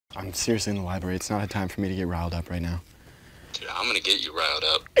I'm seriously in the library. It's not a time for me to get riled up right now. Dude, I'm gonna get you riled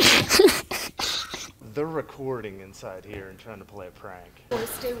up. They're recording inside here and trying to play a prank. Or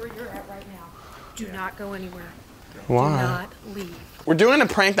stay where you're at right now. Do not go anywhere. Why? Do not leave. We're doing a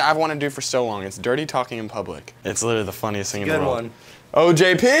prank that I've wanted to do for so long. It's dirty talking in public. It's literally the funniest thing in the world. Good one. Oh,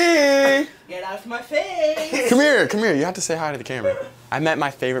 JP! Get out of my face! Come here, come here. You have to say hi to the camera. I met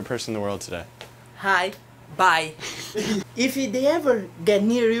my favorite person in the world today. Hi. Bye. If they ever get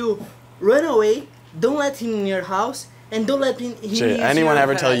near you, run away. Don't let him in your house. And don't let him Jay, anyone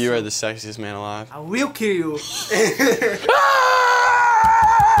ever tell you are the sexiest man alive? I will kill you.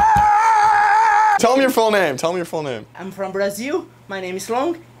 Tell him your full name. Tell him your full name. I'm from Brazil. My name is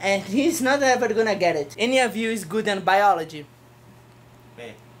Long. And he's not ever gonna get it. Any of you is good in biology.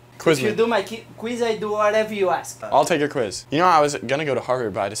 Quiz If me. you do my quiz, I do whatever you ask. I'll take your quiz. You know, I was gonna go to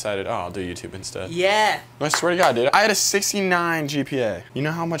Harvard, but I decided, oh, I'll do YouTube instead. Yeah. I swear to God, dude. I had a 69 GPA. You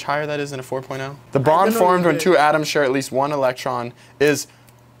know how much higher that is than a 4.0? The bond formed when two atoms share at least one electron is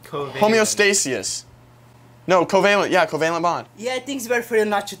homeostasis. No, covalent. Yeah, covalent bond. Yeah, I think it's better for you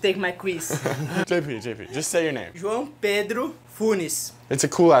not to take my quiz. JP, just say your name. João Pedro Funes. It's a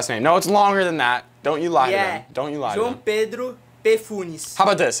cool last name. No, it's longer than that. Don't you lie to them. Don't you lie to them. João Pedro P. Funes. How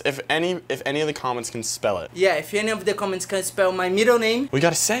about this? If any of the comments can spell it. Yeah, if any of the comments can spell my middle name. We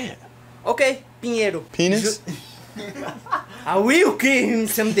gotta say it. Okay, Pinheiro. Penis? I will kill him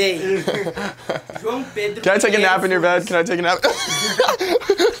someday. João Pedro. Can I take a nap in your bed? Can I take a nap?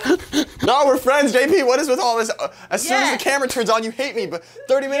 No, we're friends, JP. What is with all this? As soon as the camera turns on, you hate me. But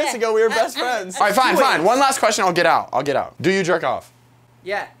 30 minutes ago, we were best friends. All right, fine. One last question. I'll get out. Do you jerk off?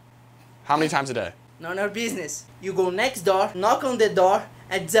 Yeah. How many times a day? None of your business. You go next door, knock on the door,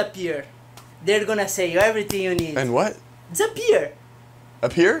 and disappear. They're gonna say you everything you need. And what? Disappear.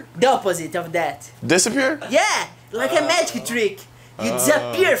 Appear? The opposite of that. Disappear? Yeah, like a magic trick. You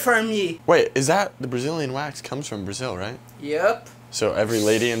disappear from me. Wait, is that the Brazilian wax comes from Brazil, right? Yep. So every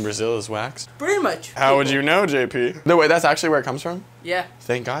lady in Brazil is waxed? Pretty much. How would you know, JP? No, wait, that's actually where it comes from? Yeah.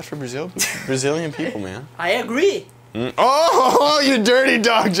 Thank God for Brazil. Brazilian people, man. I agree. Oh, you dirty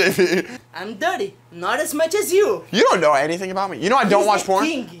dog, JP. I'm dirty. Not as much as you. You don't know anything about me. You know I don't watch porn.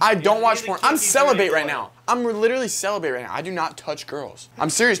 King. I don't watch porn. I'm celibate right now. I'm literally celibate right now. I do not touch girls. I'm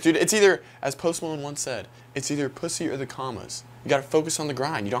serious, dude. It's either, as Post Malone once said, it's either pussy or the commas. You gotta focus on the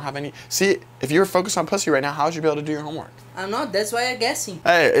grind. You don't have any. See, if you were focused on pussy right now, how would you be able to do your homework? I'm not. That's why I'm guessing.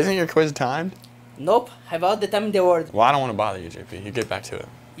 Hey, isn't your quiz timed? Nope. Have all the time in the world. Well, I don't want to bother you, JP. You get back to it.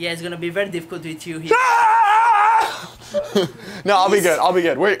 Yeah, it's gonna be very difficult with you here. No, I'll be good. I'll be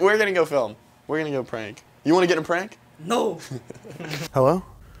good. We're gonna go film. We're gonna go prank. You want to get in a prank? No. Hello?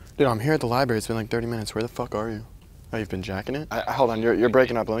 Dude, I'm here at the library. It's been like 30 minutes. Where the fuck are you? Oh, you've been jacking it? Hold on. You're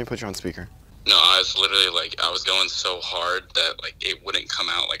breaking up. Let me put you on speaker. No, I was literally like, I was going so hard that like it wouldn't come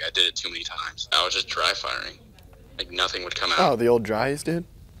out. Like I did it too many times. I was just dry firing. Like nothing would come out. Oh, the old dries, dude?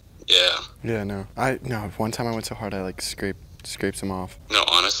 Yeah. Yeah, no. One time I went so hard I like scraped some off. No,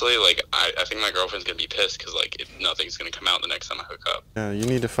 honestly, like I think my girlfriend's gonna be pissed because like nothing's gonna come out the next time I hook up. Yeah, you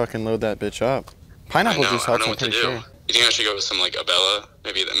need to fucking load that bitch up. Pineapple juice helps, I'm pretty sure. You think I should go with some like Abella?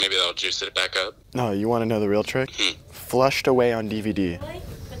 Maybe that'll juice it back up. No, you want to know the real trick? Flushed away on DVD. Like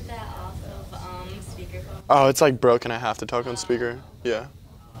put that off of speakerphone. Oh, it's like broken. I have to talk on speaker. Yeah.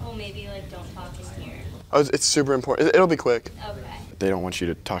 Well, maybe like don't talk in here. Oh, it's super important. It'll be quick. Okay. They don't want you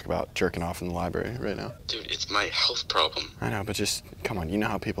to talk about jerking off in the library right now. Dude, it's my health problem. I know, but just come on. You know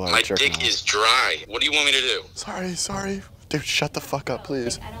how people are My jerking off. dick is dry. What do you want me to do? Sorry. Dude, shut the fuck up,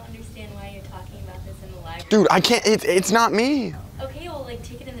 please. Like, I don't understand why you're talking about this in the library. Dude, I can't. It's not me. Okay, well, like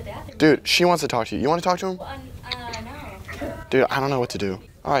take it in the bathroom. Dude, she wants to talk to you. You want to talk to him? Well, no. Dude, I don't know what to do.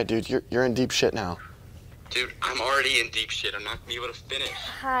 All right, dude, you're in deep shit now. Dude, I'm already in deep shit. I'm not gonna be able to finish.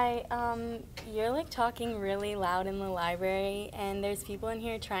 Hi, you're like talking really loud in the library, and there's people in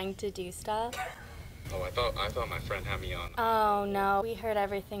here trying to do stuff. Oh, I thought my friend had me on. Oh no, we heard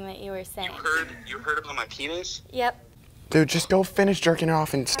everything that you were saying. You heard about my penis? Yep. Dude, just go finish jerking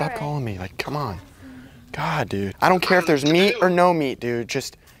off and stop calling me. Like, come on. God, dude. I don't care if there's meat or no meat, dude.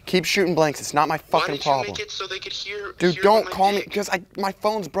 Just keep shooting blanks. It's not my fucking problem. Why didn't you make it so they could hear? Dude, don't call me because my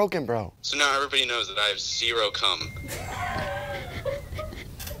phone's broken, bro. So now everybody knows that I have zero cum.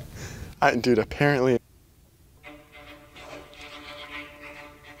 Dude, apparently.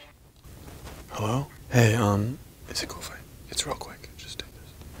 Hello? Hey, it's a cool fight. It's real quick. Just take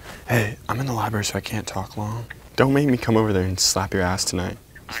this. Hey, I'm in the library, so I can't talk long. Don't make me come over there and slap your ass tonight.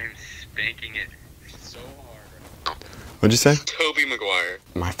 I'm spanking it so hard. What'd you say? Toby Maguire.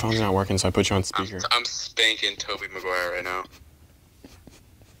 My phone's not working, so I put you on speaker. I'm spanking Toby Maguire right now.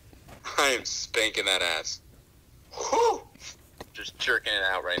 I am spanking that ass. Whew! just jerking it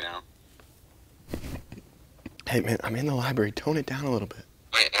out right now. Hey, man, I'm in the library. Tone it down a little bit.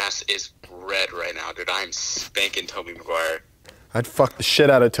 My ass is red right now, dude. I'm spanking Tobey Maguire. I'd fuck the shit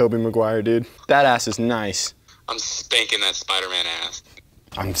out of Tobey Maguire, dude. That ass is nice. I'm spanking that Spider-Man ass.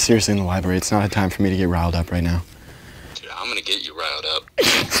 I'm seriously in the library. It's not a time for me to get riled up right now. Dude, I'm gonna get you riled up.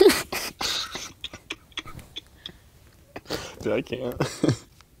 Dude, I can't.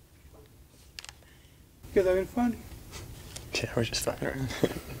 You guys having fun? Yeah, we're just fucking around.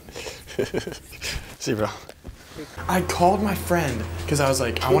 See, bro. I called my friend because I was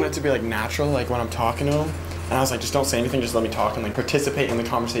like, I want it to be like natural, like when I'm talking to him. And I was like, just don't say anything, just let me talk and like participate in the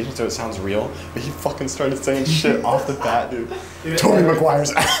conversation so it sounds real. But he fucking started saying shit off the bat, dude. Tobey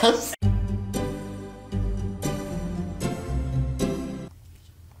Maguire's ass.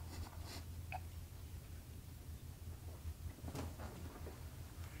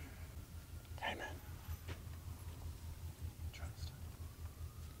 Hey, man.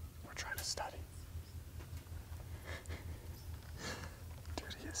 We're trying to study. Dude,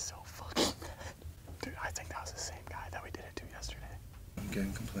 he is so fucking bad. Dude, I think that was the same guy that we did it to yesterday. I'm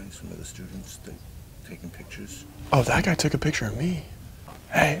getting complaints from other students that taking pictures. Oh, that guy took a picture of me.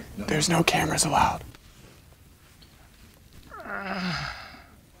 Hey, there's no cameras allowed.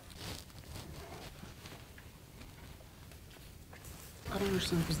 I don't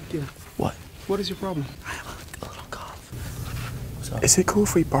understand what's the deal. What? What is your problem? I have a little cough. What's up? Is it cool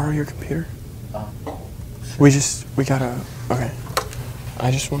if we borrow your computer? We gotta, okay. I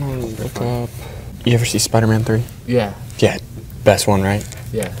just want to look up. You ever see Spider-Man 3? Yeah. Yeah, best one, right?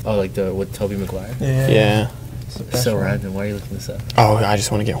 Yeah. Oh, like the with Tobey Maguire? Yeah. So random. Why are you looking this up? Oh, I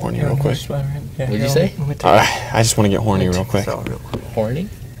just want to get horny real quick. What did you say? I just want to get horny real quick. Horny?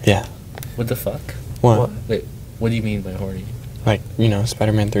 Yeah. What the fuck? What? Wait, what do you mean by horny? Like, you know,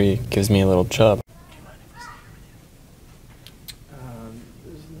 Spider-Man 3 gives me a little chub.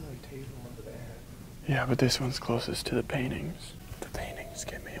 There's another table over there. Yeah, but this one's closest to the paintings. The paintings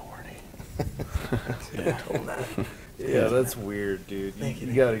get me horny. Yeah, that's weird, dude.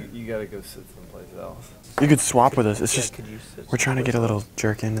 You gotta go sit someplace else. You could swap with us. It's just, Could you sit we're trying to get a little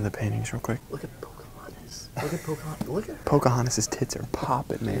jerk into the paintings real quick. Look at Pocahontas. Look at Pocahontas. Look at her. Pocahontas' tits are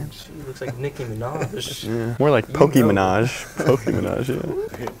popping, man. She looks like Nicki Minaj. Yeah. More like Pokemon. Pokemon,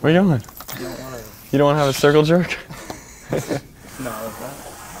 yeah. Where you going? You don't want to have a circle jerk? No, that.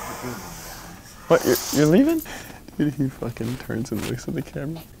 What, you're leaving? Dude, he fucking turns and looks at the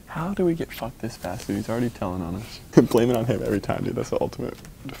camera. How do we get fucked this fast, dude? He's already telling on us. Blame it on him every time, dude. That's the ultimate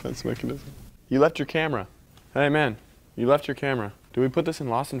defense mechanism. You left your camera. Hey, man. You left your camera. Do we put this in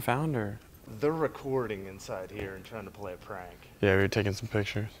Lost and Found, or? They're recording inside here and trying to play a prank. Yeah, we were taking some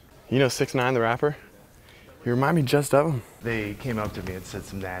pictures. You know 6ix9ine, the rapper? You remind me just of him. They came up to me and said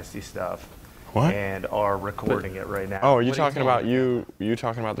some nasty stuff. What? And are recording it right now. Oh, are you talking about you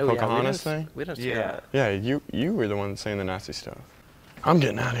talking about the Pocahontas thing? We don't see Yeah. Yeah, you were the one saying the nasty stuff. I'm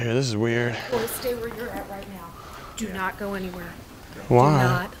getting out of here. This is weird. Boys, stay where you're at right now. Do not go anywhere. Why? Do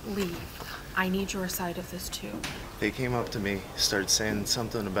not leave. I need your side of this too. They came up to me, started saying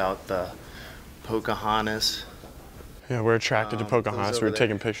something about the Pocahontas. Yeah, we're attracted to Pocahontas. those We were over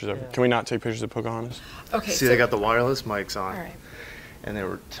taking pictures of her. Can we not take pictures of Pocahontas? Okay. See, they got the wireless mics on. All right. And they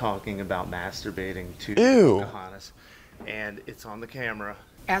were talking about masturbating to Ew. Pocahontas. And it's on the camera.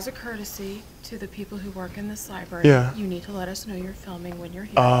 As a courtesy to the people who work in this library, Yeah. you need to let us know you're filming when you're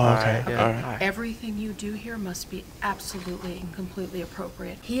here. Oh, okay. Alright, All right. Everything you do here must be absolutely and completely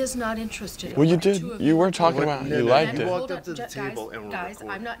appropriate. He is not interested. Well, you in did. two of You were are talking No, about no, you no, liked you it. walked up to the table and were guys, recording.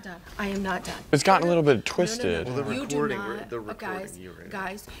 I'm not done. I am not done. It's gotten a little bit No, twisted. Well, they're You do recording, not, they're recording guys, you right now.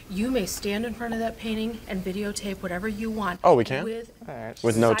 guys, you may stand in front of that painting and videotape whatever you want. Oh, we can?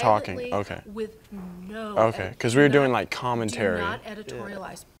 With no talking. silently, Okay. With no. Okay, edit. 'cause we were Do doing, not- like, commentary. Do not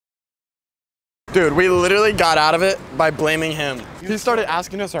editorialize. Dude, we literally got out of it by blaming him. He started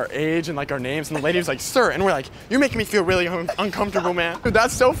asking us our age and like our names, and the lady was like, "Sir," and we're like, "You're making me feel really uncomfortable, man." Dude,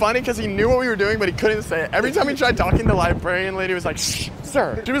 that's so funny because he knew what we were doing, but he couldn't say it. Every time he tried talking, the librarian lady was like, "Shh,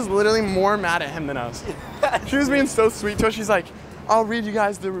 sir." She was literally more mad at him than us. She was being so sweet to us. She's like, "I'll read you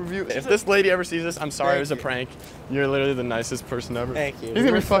guys the review." If this lady ever sees this, I'm sorry, it was a prank. You're literally the nicest person ever. Thank you. He's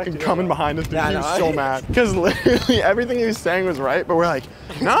gonna be fucking coming behind us, dude. Yeah, He I was know. so mad. Because literally everything he was saying was right, but we're like,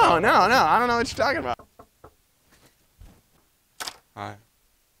 no, I don't know what you're talking about. Hi.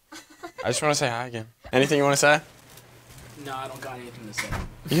 I just want to say hi again. Anything you want to say? No, I don't got anything to say.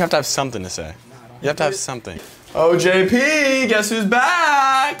 You have to have something to say. You have to have something. Oh, JP, guess who's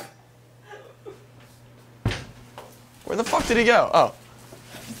back? Where the fuck did he go? Oh.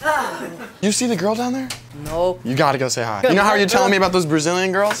 You see the girl down there? No. You gotta go say hi. You know how you're telling me about those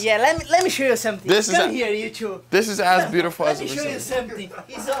Brazilian girls? Yeah, let me show you something. Come here, you two. This is as beautiful as a Let me show you Brazilian. something.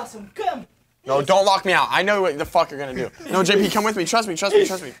 It's awesome. Come. No, don't lock me out. I know what the fuck you're gonna do. No, JP, come with me. Trust me, trust me,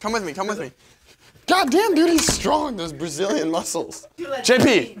 trust me. Come with me, come with me. God damn, dude, he's strong. Those Brazilian muscles.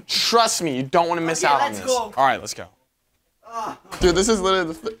 JP, trust me. You don't want to miss out on this. Go. All right, let's go. Dude, this is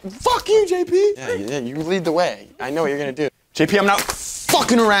literally the fuck you, JP. Yeah, you lead the way. I know what you're gonna do. JP, I'm not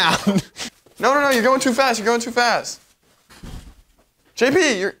fucking around. No, you're going too fast. You're going too fast.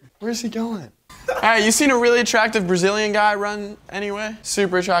 JP, where's he going? Hey, you seen a really attractive Brazilian guy run anyway?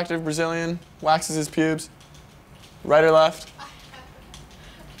 Super attractive Brazilian, waxes his pubes. Right or left?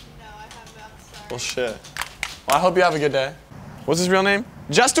 No, I have not. Sorry. Well, shit. Well, I hope you have a good day. What's his real name?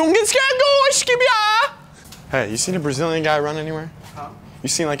 Hey, you seen a Brazilian guy run anywhere? Huh? You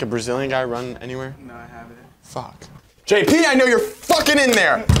seen like a Brazilian guy run anywhere? No, I haven't. Fuck. JP, I know you're fucking in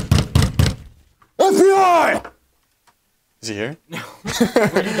there! FBI! Is he here? No.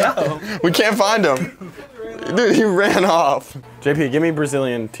 Where'd he go? We can't find him. Dude, he ran off. JP, give me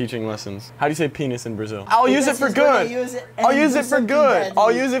Brazilian teaching lessons. How do you say penis in Brazil? I'll use it for good. I'll use it for good.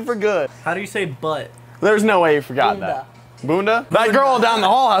 I'll use it for good. How do you say butt? There's no way you forgot that. Bunda? That girl down the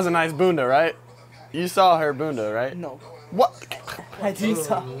hall has a nice bunda, right? You saw her bunda, right? No. What? I didn't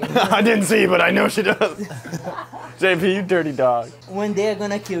saw. I didn't see, but I know she does. JP, you dirty dog. One day I'm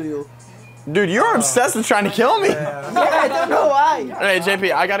gonna kill you. Dude, you're obsessed with trying to kill me. Yeah, I don't know why. Hey,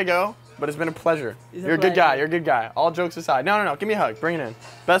 JP, I gotta go, but it's been a pleasure. You're a good guy. You're a good guy. All jokes aside. No. Give me a hug. Bring it in.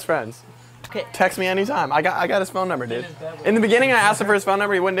 Best friends. Okay. Text me anytime. I got his phone number, dude. In the beginning, I asked him for his phone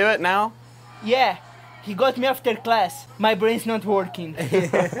number. He wouldn't do it. Now? Yeah. He got me after class. My brain's not working.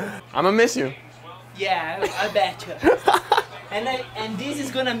 I'm gonna miss you. Yeah, I betcha. and this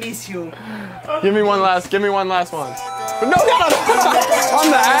is gonna miss you. Give me one last one. No. On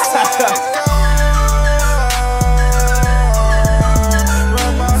the ass.